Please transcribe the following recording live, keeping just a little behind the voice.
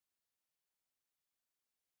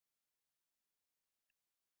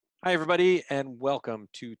Hi, everybody, and welcome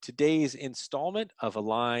to today's installment of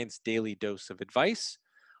Align's Daily Dose of Advice,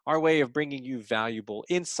 our way of bringing you valuable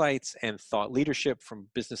insights and thought leadership from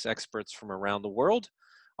business experts from around the world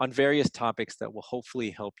on various topics that will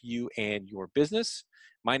hopefully help you and your business.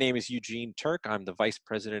 My name is Eugene Turk. I'm the Vice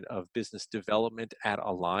President of Business Development at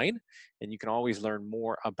Align, and you can always learn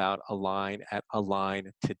more about Align at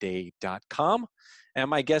aligntoday.com. And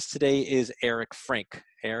my guest today is Erik Frank.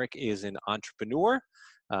 Erik is an entrepreneur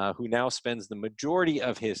who now spends the majority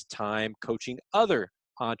of his time coaching other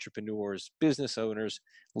entrepreneurs, business owners,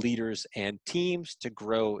 leaders, and teams to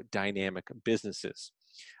grow dynamic businesses.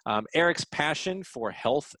 Erik's passion for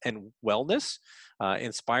health and wellness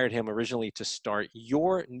inspired him originally to start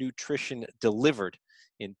Your Nutrition Delivered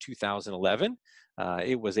in 2011.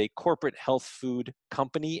 It was a corporate health food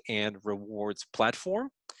company and rewards platform.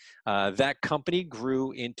 That company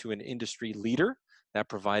grew into an industry leader that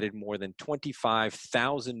provided more than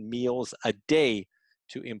 25,000 meals a day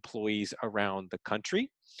to employees around the country.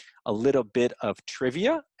 A little bit of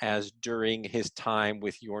trivia, as during his time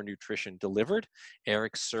with Your Nutrition Delivered,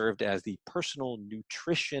 Erik served as the personal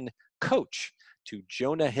nutrition coach to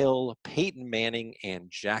Jonah Hill, Peyton Manning, and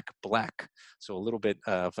Jack Black. So a little bit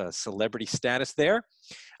of celebrity status there.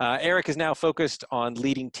 Erik is now focused on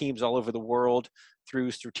leading teams all over the world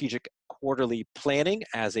through strategic quarterly planning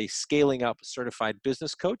as a scaling up certified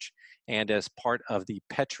business coach and as part of the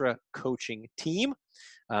Petra coaching team.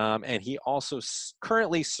 And he also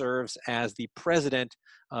currently serves as the president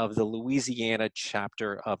of the Louisiana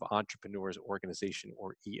chapter of Entrepreneurs Organization,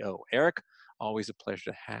 or EO. Erik, always a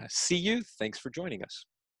pleasure to see you. Thanks for joining us.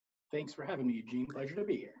 Thanks for having me, Eugene. Pleasure to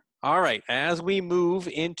be here. All right, as we move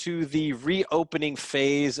into the reopening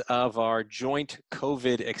phase of our joint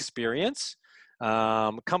COVID experience,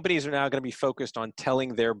 companies are now going to be focused on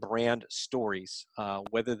telling their brand stories,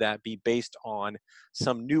 whether that be based on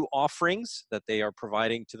some new offerings that they are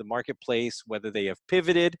providing to the marketplace, whether they have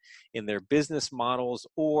pivoted in their business models,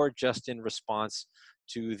 or just in response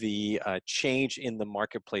to the change in the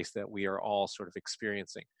marketplace that we are all sort of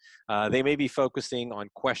experiencing. They may be focusing on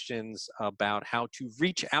questions about how to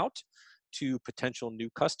reach out to potential new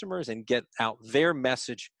customers and get out their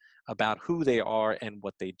message about who they are and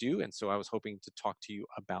what they do. And so I was hoping to talk to you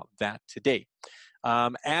about that today.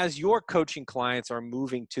 As your coaching clients are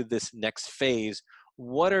moving to this next phase,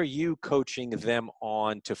 what are you coaching them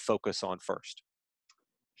on to focus on first?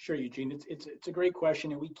 Sure, Eugene. It's a great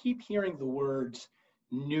question, and we keep hearing the words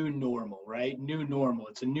new normal, right? New normal.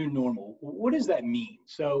 It's a new normal. What does that mean?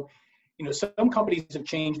 So, some companies have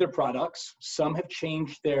changed their products. Some have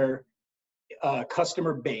changed their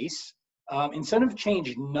customer base, and some have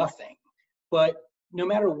changed nothing. But no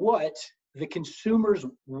matter what, the consumer's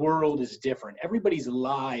world is different. Everybody's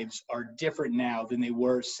lives are different now than they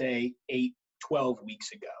were, say, 8, 12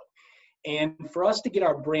 weeks ago. And for us to get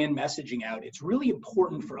our brand messaging out, it's really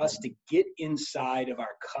important for us to get inside of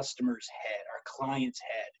our customer's head, our client's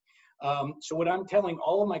head. So what I'm telling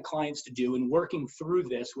all of my clients to do, and working through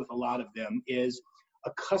this with a lot of them, is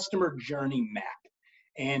a customer journey map.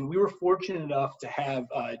 And we were fortunate enough to have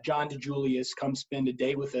John DeJulius come spend a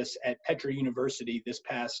day with us at Petra University this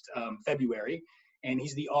past February. And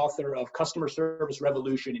he's the author of Customer Service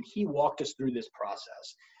Revolution, and he walked us through this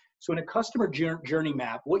process. So in a customer journey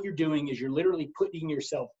map, what you're doing is you're literally putting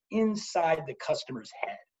yourself inside the customer's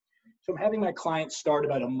head. So I'm having my clients start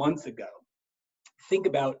about a month ago. Think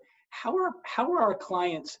about how are our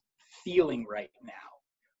clients feeling right now?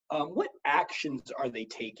 What actions are they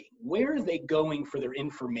taking? Where are they going for their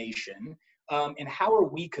information? And how are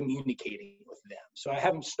we communicating with them? So I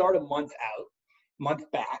have them start a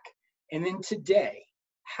month back. And then today,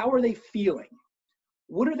 how are they feeling?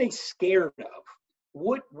 What are they scared of?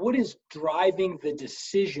 What is driving the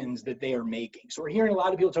decisions that they are making? So we're hearing a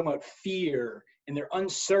lot of people talking about fear and they're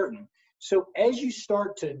uncertain. So as you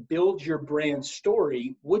start to build your brand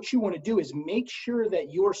story, what you want to do is make sure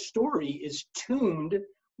that your story is tuned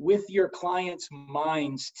with your clients'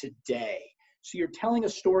 minds today. So you're telling a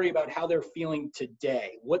story about how they're feeling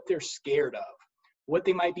today, what they're scared of, what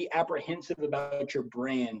they might be apprehensive about your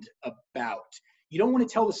brand about. You don't want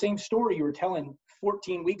to tell the same story you were telling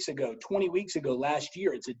 14 weeks ago, 20 weeks ago, last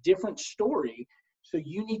year. It's a different story. So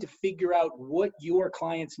you need to figure out what your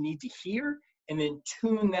clients need to hear and then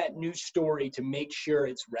tune that new story to make sure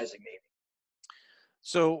it's resonating.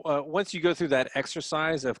 So once you go through that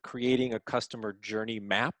exercise of creating a customer journey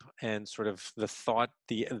map and sort of the thought,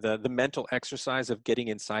 the mental exercise of getting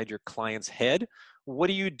inside your client's head, what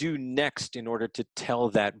do you do next in order to tell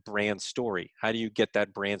that brand story? How do you get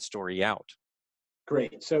that brand story out?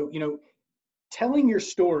 Great. So, telling your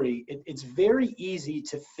story, it's very easy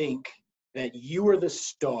to think that you are the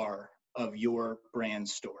star of your brand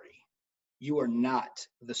story. You are not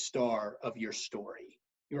the star of your story.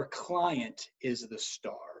 Your client is the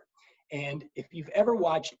star. And if you've ever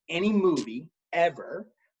watched any movie ever,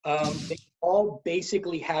 they all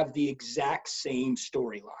basically have the exact same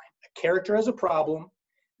storyline. A character has a problem,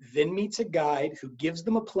 then meets a guide who gives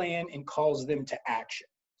them a plan and calls them to action.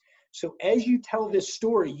 So as you tell this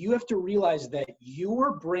story, you have to realize that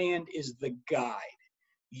your brand is the guide.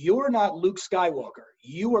 You're not Luke Skywalker.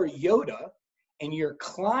 You are Yoda, and your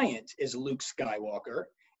client is Luke Skywalker,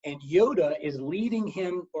 and Yoda is leading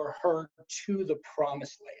him or her to the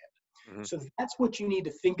promised land. Mhm. So that's what you need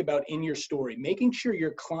to think about in your story, making sure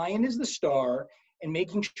your client is the star and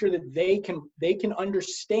making sure that they can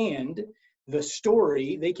understand the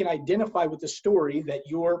story, they can identify with the story that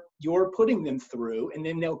you're putting them through, and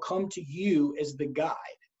then they'll come to you as the guide.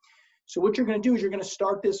 So what you're going to do is you're going to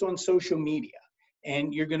start this on social media,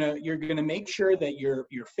 and you're going to make sure that your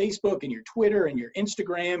Facebook and your Twitter and your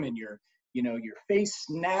Instagram and your Face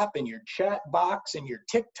Snap and your chat box and your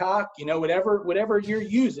TikTok, whatever you're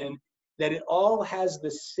using, that it all has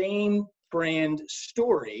the same brand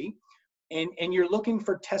story. And you're looking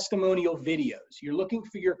for testimonial videos. You're looking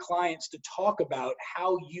for your clients to talk about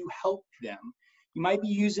how you helped them. You might be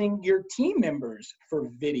using your team members for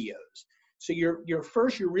videos. So you're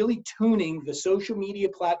really tuning the social media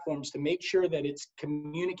platforms to make sure that it's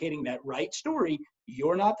communicating that right story.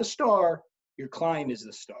 You're not the star. Your client is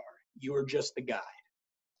the star. You're just the guide.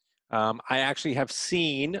 I actually have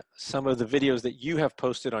seen some of the videos that you have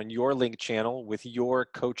posted on your link channel with your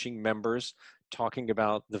coaching members talking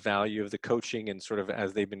about the value of the coaching and sort of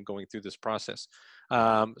as they've been going through this process.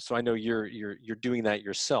 So I know you're doing that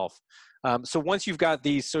yourself. So once you've got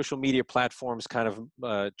these social media platforms kind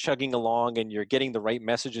of chugging along and you're getting the right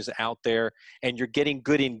messages out there and you're getting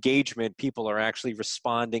good engagement, people are actually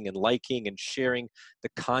responding and liking and sharing the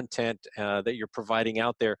content that you're providing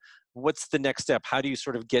out there. What's the next step? How do you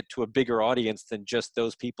sort of get to a bigger audience than just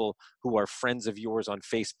those people who are friends of yours on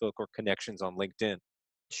Facebook or connections on LinkedIn?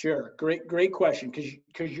 Sure. Great question.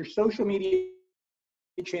 Because your social media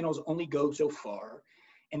channels only go so far.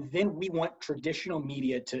 And then we want traditional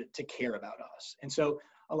media to care about us. And so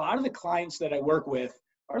a lot of the clients that I work with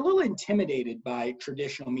are a little intimidated by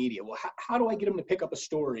traditional media. Well, how do I get them to pick up a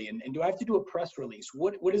story? And do I have to do a press release?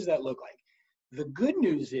 What does that look like? The good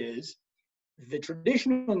news is the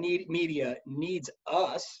traditional media needs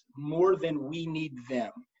us more than we need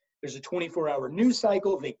them. There's a 24-hour news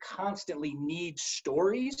cycle. They constantly need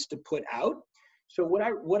stories to put out. So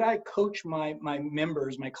what I coach my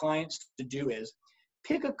members, my clients to do is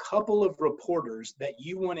pick a couple of reporters that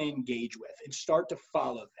you want to engage with and start to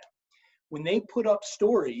follow them. When they put up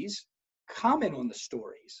stories, comment on the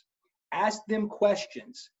stories, ask them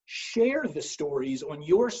questions, share the stories on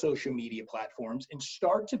your social media platforms, and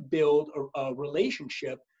start to build a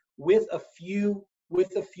relationship with a few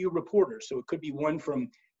reporters. So it could be one from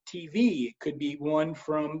TV, it could be one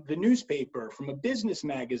from the newspaper, from a business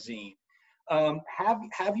magazine.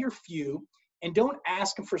 Have your few, and don't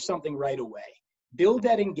ask them for something right away. Build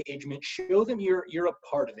that engagement, show them you're a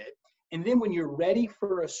part of it. And then when you're ready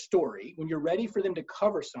for a story, when you're ready for them to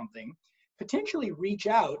cover something, potentially reach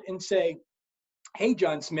out and say, hey,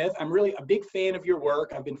 John Smith, I'm really a big fan of your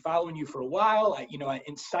work. I've been following you for a while. I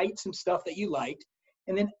incite some stuff that you liked,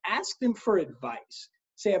 and then ask them for advice.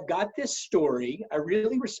 Say, I've got this story. I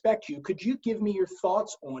really respect you. Could you give me your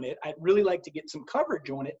thoughts on it? I'd really like to get some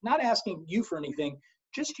coverage on it. Not asking you for anything,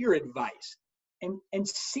 just your advice. And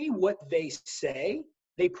see what they say.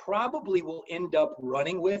 They probably will end up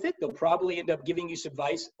running with it. They'll probably end up giving you some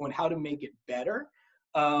advice on how to make it better.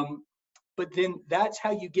 But then that's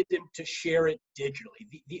how you get them to share it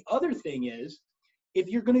digitally. The other thing is, if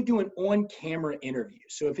you're going to do an on-camera interview,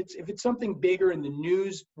 so if it's something bigger and the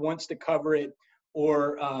news wants to cover it,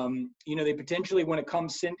 or they potentially want to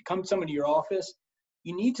come someone to your office,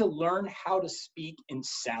 you need to learn how to speak in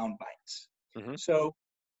sound bites. Mm-hmm. So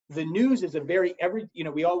the news is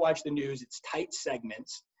we all watch the news. It's tight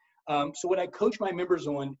segments. So what I coach my members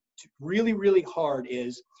on really, really hard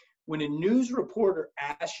is, when a news reporter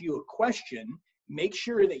asks you a question, make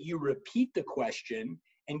sure that you repeat the question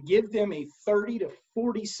and give them a 30 to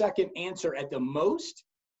 40 second answer at the most,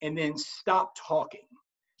 and then stop talking,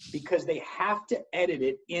 because they have to edit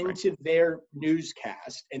it into their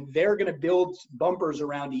newscast, and they're going to build bumpers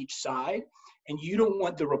around each side. And you don't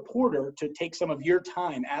want the reporter to take some of your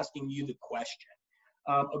time asking you the question.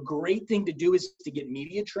 A great thing to do is to get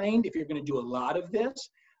media trained if you're going to do a lot of this.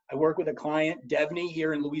 I work with a client, Devney,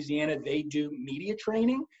 here in Louisiana. They do media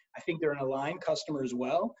training. I think they're an Align customer as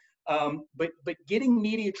well. But getting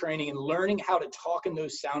media training and learning how to talk in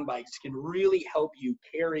those sound bites can really help you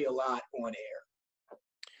carry a lot on air.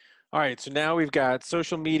 All right, so now we've got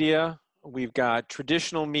social media, we've got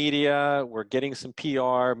traditional media, we're getting some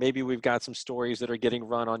PR, maybe we've got some stories that are getting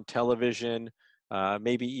run on television,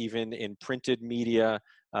 maybe even in printed media.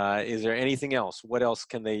 Is there anything else? What else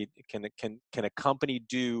can a company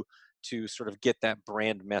do to sort of get that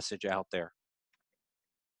brand message out there?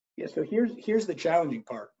 Yeah, so here's the challenging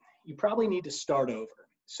part. You probably need to start over.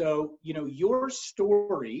 So, your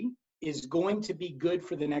story is going to be good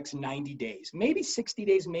for the next 90 days, maybe 60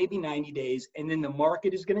 days, maybe 90 days, and then the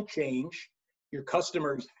market is going to change. Your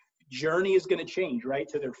customers' journey is going to change, right?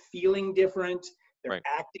 So they're feeling different, they're Right.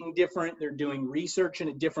 acting different, they're doing research in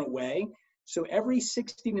a different way. So every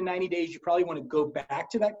 60 to 90 days, you probably want to go back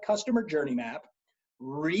to that customer journey map,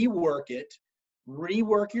 rework it,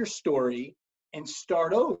 rework your story, and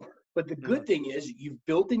start over. But the Mm, good thing is you've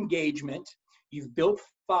built engagement, you've built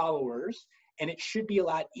followers, and it should be a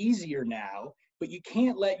lot easier now. But you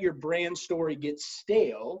can't let your brand story get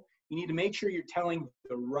stale. You need to make sure you're telling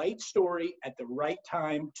the right story at the right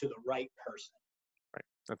time to the right person. right.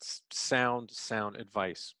 That's sound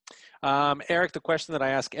advice. Eric, the question that I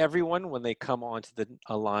ask everyone when they come onto the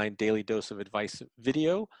Align Daily Dose of Advice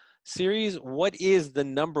video series, what is the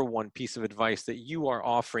number one piece of advice that you are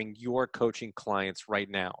offering your coaching clients right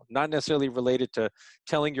now? Not necessarily related to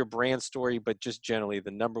telling your brand story, but just generally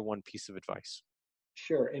the number one piece of advice.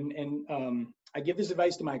 Sure. And I give this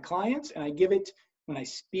advice to my clients, and I give it when I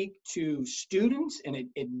speak to students, and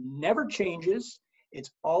it never changes.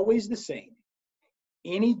 It's always the same.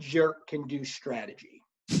 Any jerk can do strategy.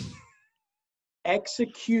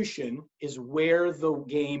 Execution is where the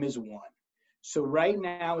game is won. So right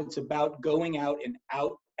now it's about going out and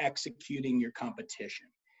out executing your competition.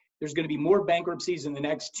 There's going to be more bankruptcies in the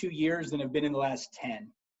next 2 years than have been in the last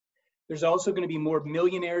 10. There's also going to be more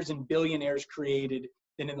millionaires and billionaires created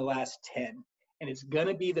than in the last 10. And it's going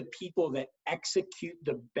to be the people that execute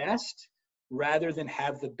the best rather than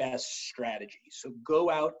have the best strategy. So go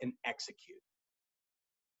out and execute.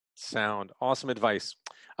 Sound awesome advice.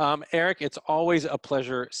 Eric, it's always a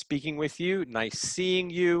pleasure speaking with you. Nice seeing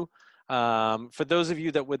you. For those of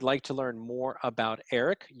you that would like to learn more about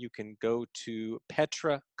Eric, you can go to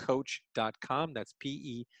petracoach.com. That's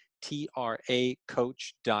Petra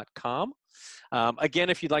coach.com. Again,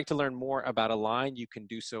 if you'd like to learn more about Align, you can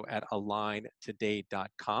do so at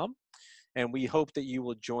aligntoday.com. And we hope that you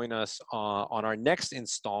will join us on our next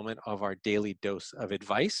installment of our Daily Dose of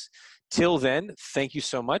Advice. Till then, thank you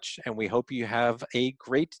so much, and we hope you have a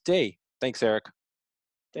great day. Thanks, Eric.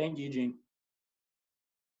 Thank you, Gene.